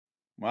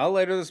Well,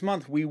 later this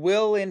month, we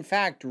will, in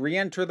fact, re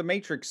enter the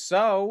Matrix.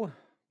 So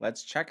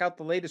let's check out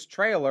the latest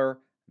trailer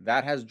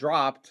that has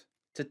dropped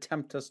to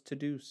tempt us to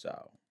do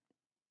so.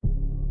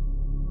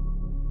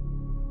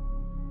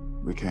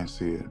 We can't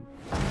see it,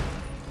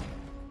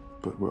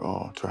 but we're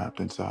all trapped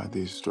inside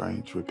these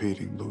strange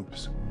repeating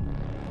loops.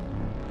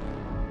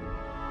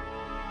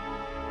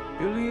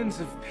 Billions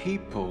of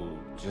people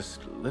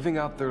just living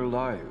out their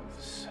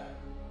lives,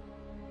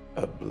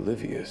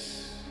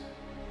 oblivious.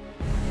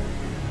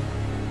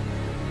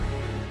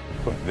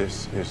 But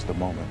this is the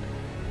moment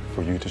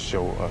for you to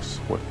show us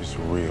what is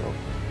real.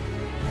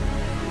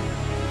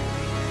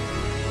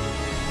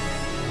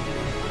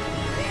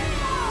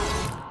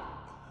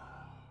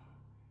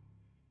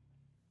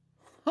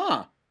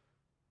 Huh.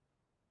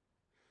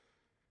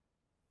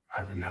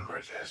 I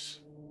remember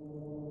this.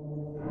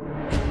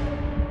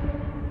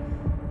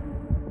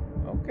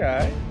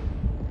 Okay.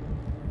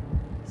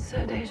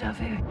 So deja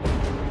vu.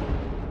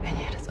 And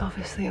yet it's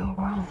obviously all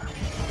wrong.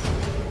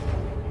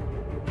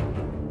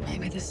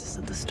 Maybe this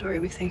isn't the story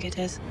we think it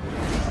is.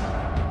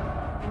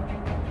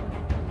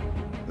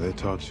 They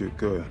taught you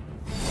good.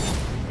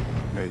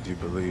 Made you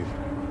believe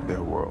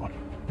their world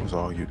was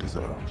all you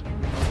deserved.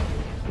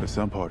 But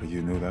some part of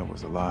you knew that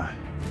was a lie.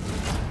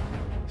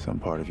 Some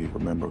part of you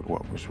remembered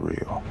what was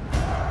real.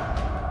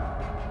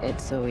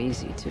 It's so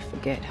easy to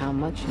forget how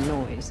much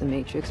noise the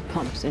Matrix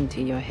pumps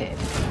into your head.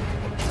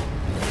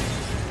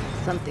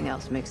 Something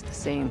else makes the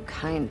same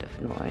kind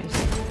of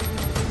noise.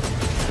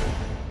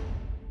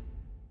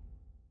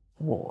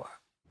 War.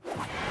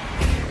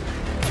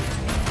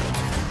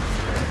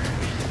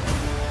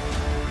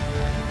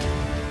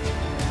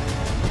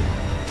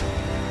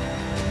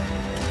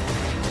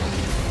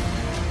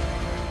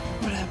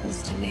 What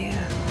happens to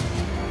Nia?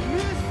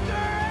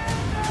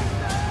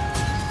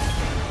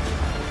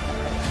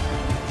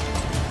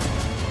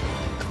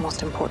 The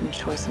most important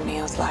choice in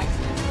Neo's life.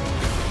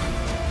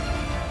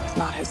 It's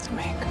not his to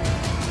make.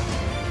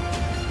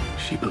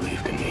 She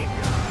believed in me.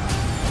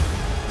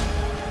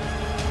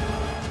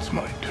 It's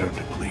my turn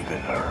to believe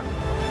in her.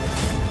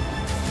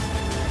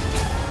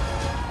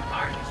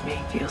 Part of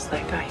me feels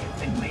like I have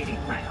been waiting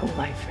my whole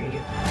life for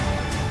you.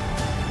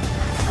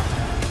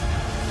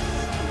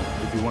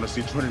 If you want to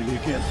see Trinity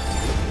again,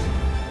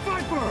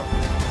 fight for her!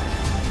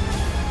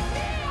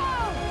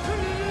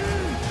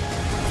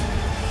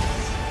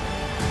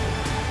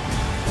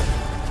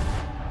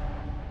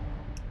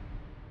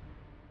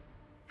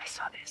 I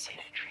saw this in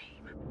a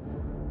dream.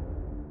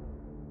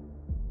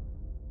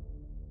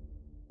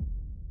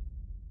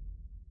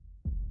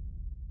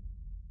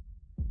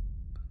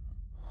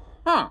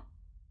 Huh.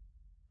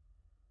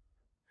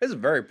 This is a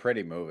very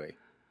pretty movie.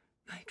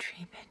 My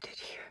dream ended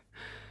here.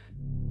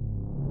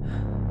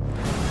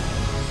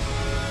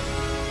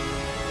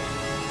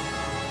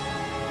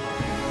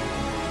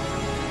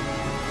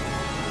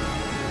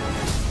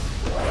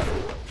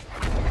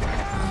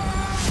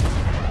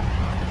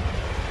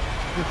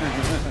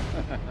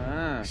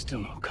 I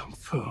still know Kung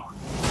Fu.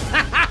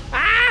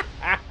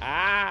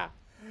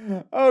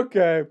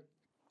 Okay.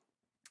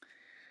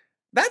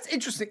 That's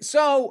interesting.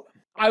 So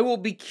I will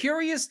be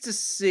curious to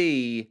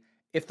see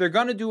if they're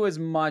going to do as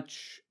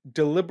much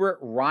deliberate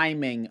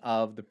rhyming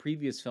of the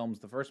previous films,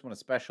 the first one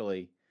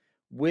especially,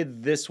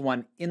 with this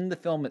one in the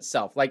film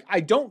itself. Like, I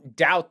don't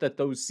doubt that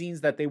those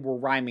scenes that they were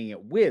rhyming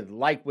it with,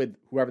 like with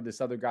whoever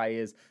this other guy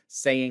is,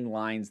 saying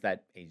lines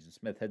that Agent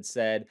Smith had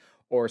said,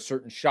 or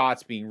certain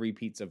shots being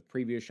repeats of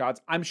previous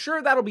shots, I'm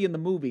sure that'll be in the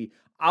movie.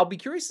 I'll be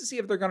curious to see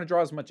if they're going to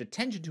draw as much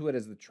attention to it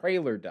as the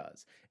trailer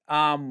does.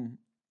 I'm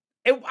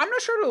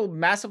not sure it'll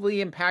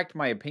massively impact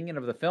my opinion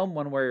of the film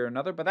one way or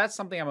another, but that's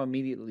something I'm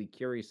immediately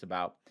curious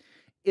about.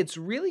 It's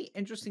really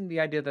interesting,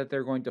 the idea that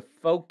they're going to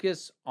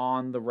focus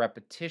on the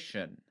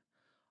repetition,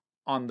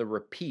 on the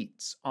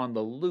repeats, on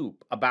the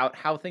loop, about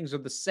how things are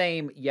the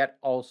same yet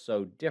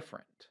also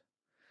different.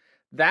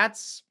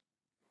 That's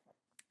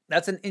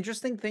an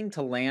interesting thing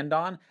to land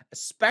on,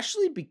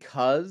 especially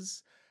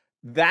because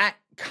that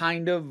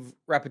kind of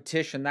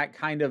repetition, that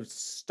kind of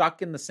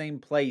stuck in the same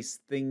place,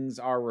 things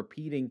are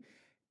repeating,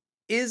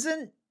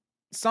 isn't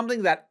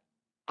something that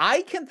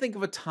I can think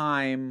of a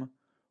time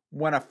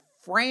when a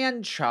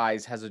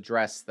franchise has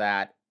addressed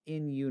that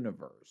in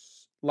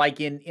universe, like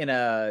in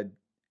a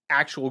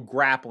actual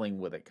grappling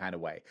with it kind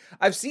of way.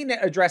 I've seen it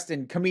addressed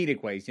in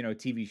comedic ways,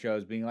 TV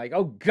shows being like,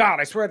 oh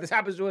God, I swear this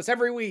happens to us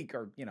every week,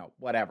 or,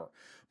 whatever.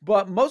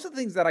 But most of the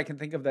things that I can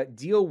think of that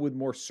deal with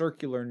more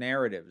circular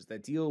narratives,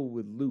 that deal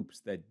with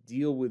loops, that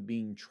deal with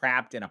being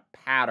trapped in a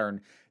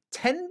pattern,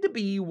 tend to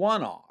be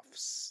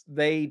one-offs.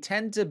 They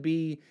tend to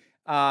be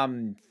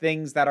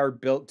things that are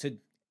built to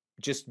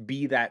just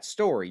be that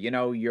story.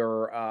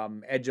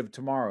 Your Edge of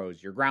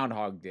Tomorrows, your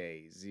Groundhog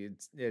Days,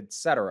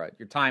 etc.,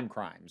 your Time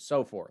Crimes,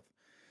 so forth.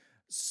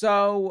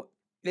 So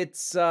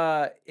it's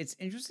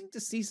interesting to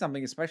see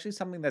something, especially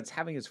something that's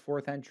having its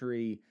fourth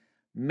entry,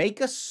 make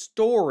a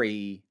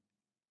story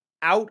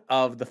out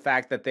of the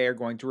fact that they are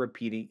going to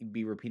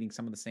be repeating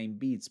some of the same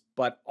beats,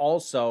 but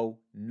also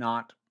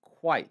not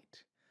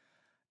quite.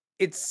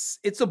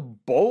 it's a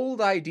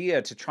bold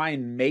idea to try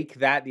and make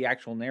that the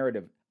actual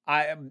narrative.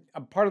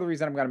 Part of the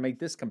reason I'm going to make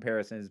this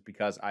comparison is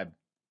because I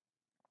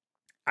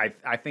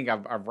think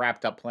I've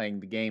wrapped up playing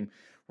the game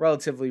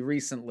relatively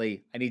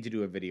recently. I need to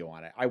do a video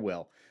on it. I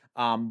will.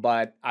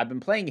 But I've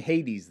been playing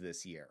Hades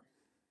this year.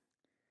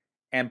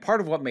 And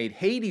part of what made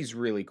Hades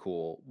really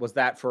cool was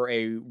that for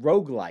a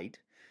roguelite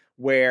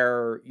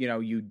where, you know,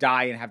 you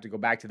die and have to go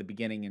back to the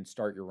beginning and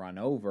start your run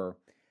over,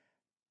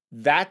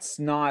 that's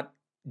not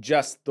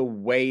just the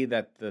way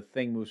that the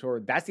thing moves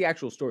forward. That's the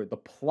actual story. The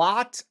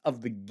plot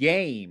of the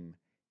game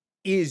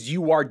is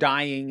you are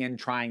dying and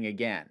trying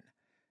again.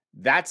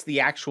 That's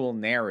the actual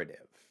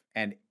narrative.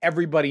 And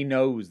everybody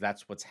knows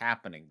that's what's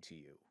happening to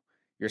you,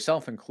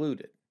 yourself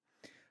included.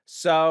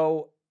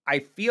 So I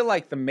feel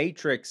like the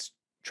Matrix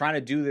trying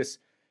to do this,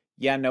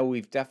 yeah, no,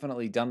 we've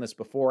definitely done this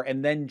before,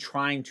 and then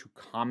trying to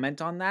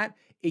comment on that,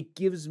 it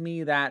gives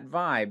me that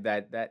vibe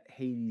that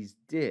Hades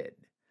did.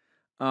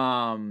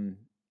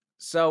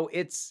 So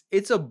it's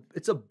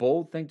a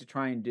bold thing to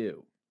try and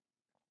do.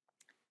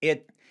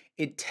 It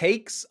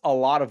takes a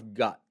lot of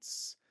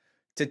guts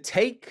to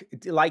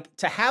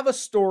have a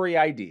story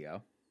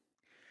idea,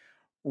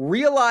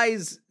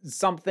 realize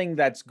something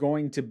that's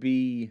going to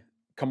be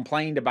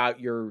complained about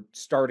your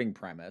starting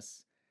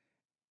premise,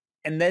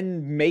 and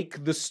then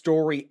make the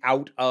story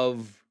out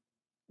of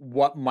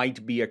what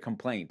might be a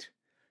complaint.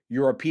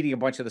 You're repeating a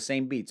bunch of the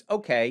same beats.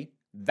 Okay,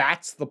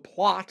 that's the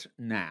plot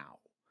now.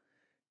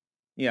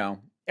 You know,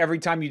 every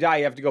time you die,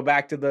 you have to go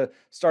back to the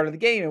start of the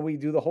game and we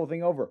do the whole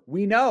thing over.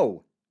 We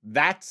know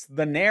that's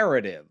the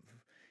narrative.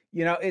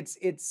 You know,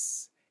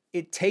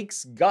 it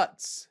takes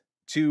guts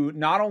to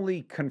not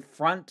only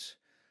confront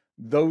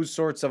those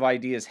sorts of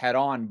ideas head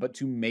on, but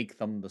to make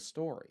them the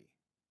story.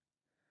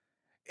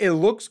 It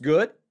looks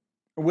good,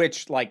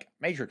 which, like,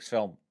 Matrix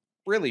film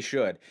really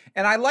should.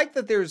 And I like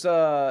that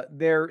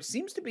there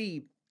seems to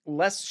be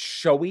less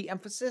showy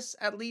emphasis,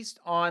 at least,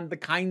 on the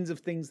kinds of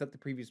things that the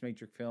previous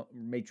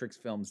Matrix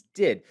films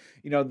did.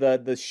 You know,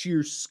 the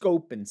sheer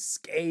scope and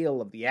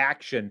scale of the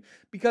action.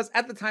 Because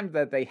at the time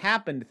that they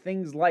happened,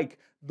 things like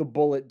the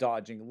bullet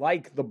dodging,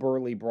 like the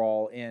Burly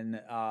Brawl in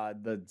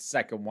the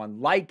second one,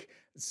 like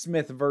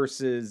Smith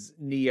versus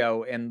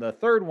Neo in the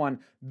third one,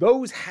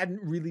 those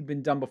hadn't really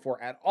been done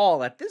before at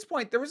all. At this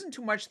point, there isn't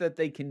too much that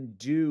they can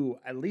do,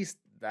 at least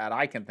that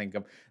I can think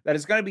of, that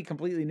is going to be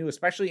completely new,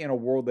 especially in a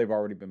world they've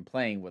already been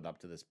playing with up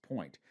to this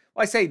point.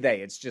 Well, I say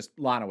they, it's just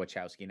Lana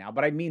Wachowski now,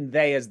 but I mean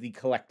they as the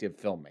collective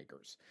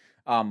filmmakers,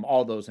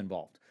 all those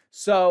involved.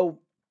 So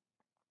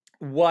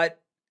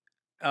what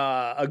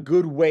a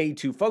good way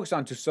to focus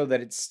on so that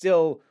it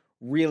still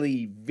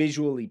really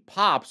visually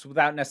pops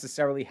without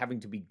necessarily having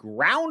to be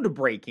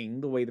groundbreaking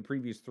the way the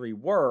previous three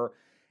were,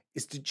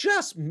 is to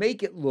just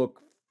make it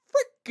look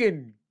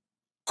freaking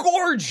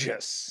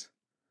gorgeous.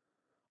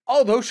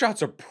 Oh, those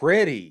shots are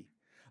pretty.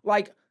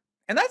 Like,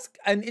 and that's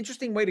an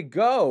interesting way to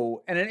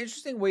go and an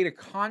interesting way to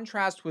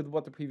contrast with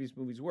what the previous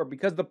movies were,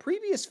 because the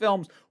previous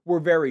films were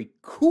very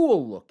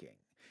cool looking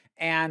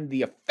and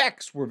the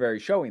effects were very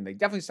showy. They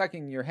definitely stuck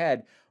in your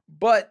head,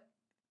 but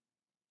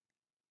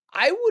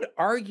I would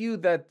argue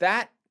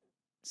that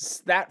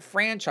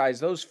franchise,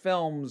 those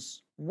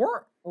films,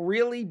 weren't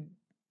really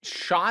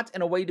shot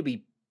in a way to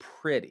be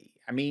pretty.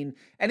 I mean,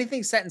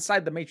 anything set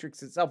inside the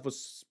Matrix itself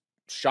was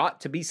shot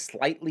to be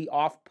slightly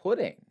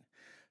off-putting.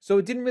 So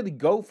it didn't really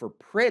go for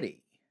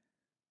pretty.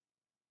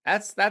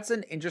 That's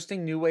an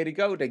interesting new way to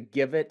go, to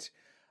give it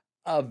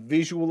a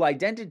visual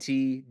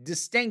identity,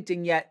 distinct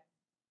and yet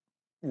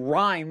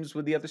rhymes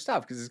with the other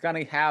stuff, because it's going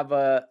to have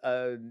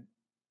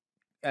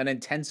an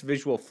intense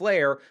visual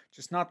flair,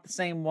 just not the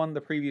same one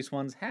the previous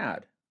ones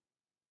had.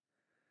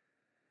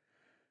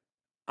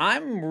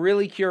 I'm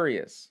really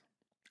curious.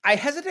 I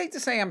hesitate to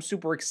say I'm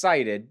super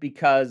excited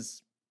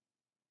because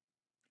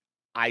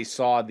I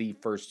saw the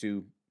first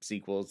two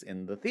sequels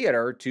in the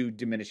theater to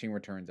diminishing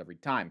returns every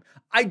time.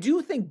 I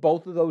do think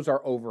both of those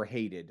are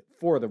overhated,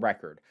 for the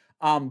record,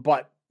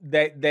 but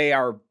they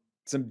are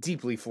some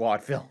deeply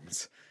flawed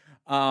films.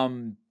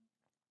 But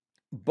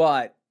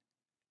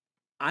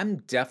I'm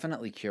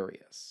definitely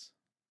curious.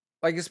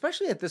 Like,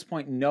 especially at this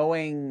point,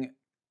 knowing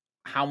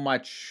how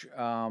much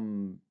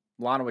Lana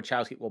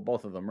Wachowski, well,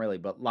 both of them really,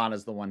 but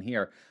Lana's the one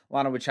here.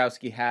 Lana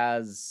Wachowski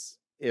has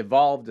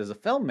evolved as a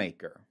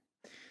filmmaker.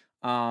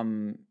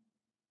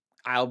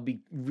 I'll be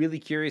really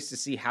curious to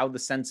see how the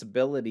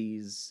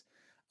sensibilities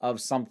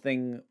of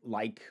something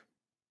like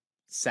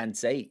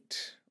Sense8,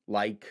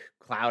 like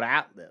Cloud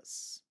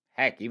Atlas,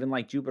 heck, even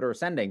like Jupiter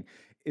Ascending,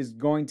 is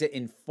going to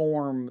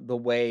inform the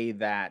way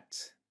that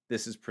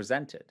this is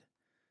presented.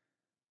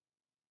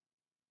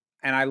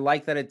 And I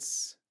like that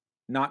it's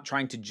not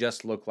trying to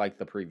just look like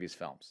the previous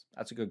films.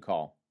 That's a good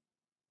call.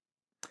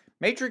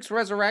 Matrix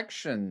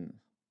Resurrection.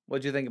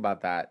 What'd you think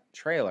about that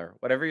trailer?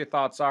 Whatever your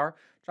thoughts are,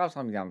 drop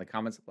something down in the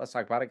comments. Let's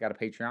talk about it. Got a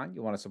Patreon.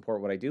 You want to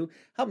support what I do?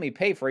 Help me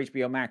pay for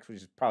HBO Max, which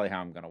is probably how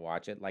I'm going to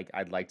watch it. Like,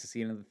 I'd like to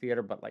see it in the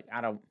theater, but like,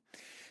 I don't...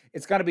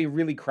 it's going to be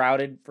really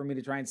crowded for me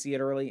to try and see it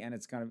early, and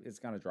it's going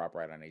to drop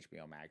right on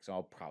HBO Max. So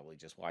I'll probably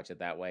just watch it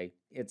that way.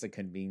 It's a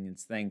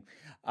convenience thing.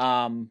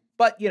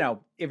 But you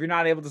know, if you're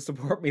not able to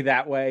support me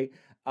that way,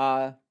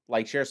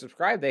 like, share,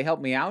 subscribe. They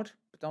help me out,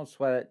 but don't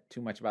sweat it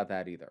too much about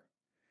that either.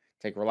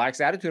 Take a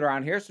relaxed attitude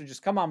around here, so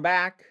just come on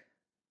back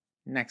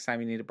next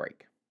time you need a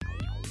break.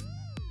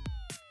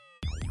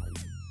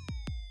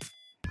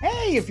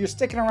 Hey, if you're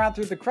sticking around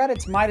through the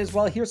credits, might as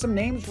well hear some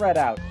names read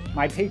out.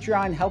 My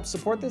Patreon helps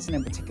support this, and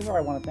in particular,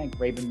 I want to thank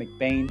Raven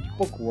McBain,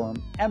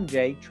 Bookworm,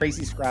 MJ,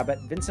 Tracy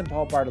Scrabbit, Vincent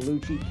Paul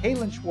Bartolucci,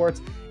 Kaylin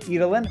Schwartz,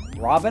 Edalyn,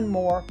 Robin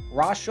Moore,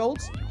 Ross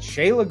Schultz,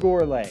 Shayla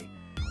Gourlay.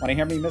 Want to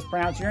hear me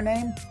mispronounce your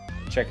name?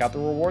 Check out the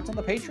rewards on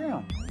the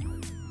Patreon.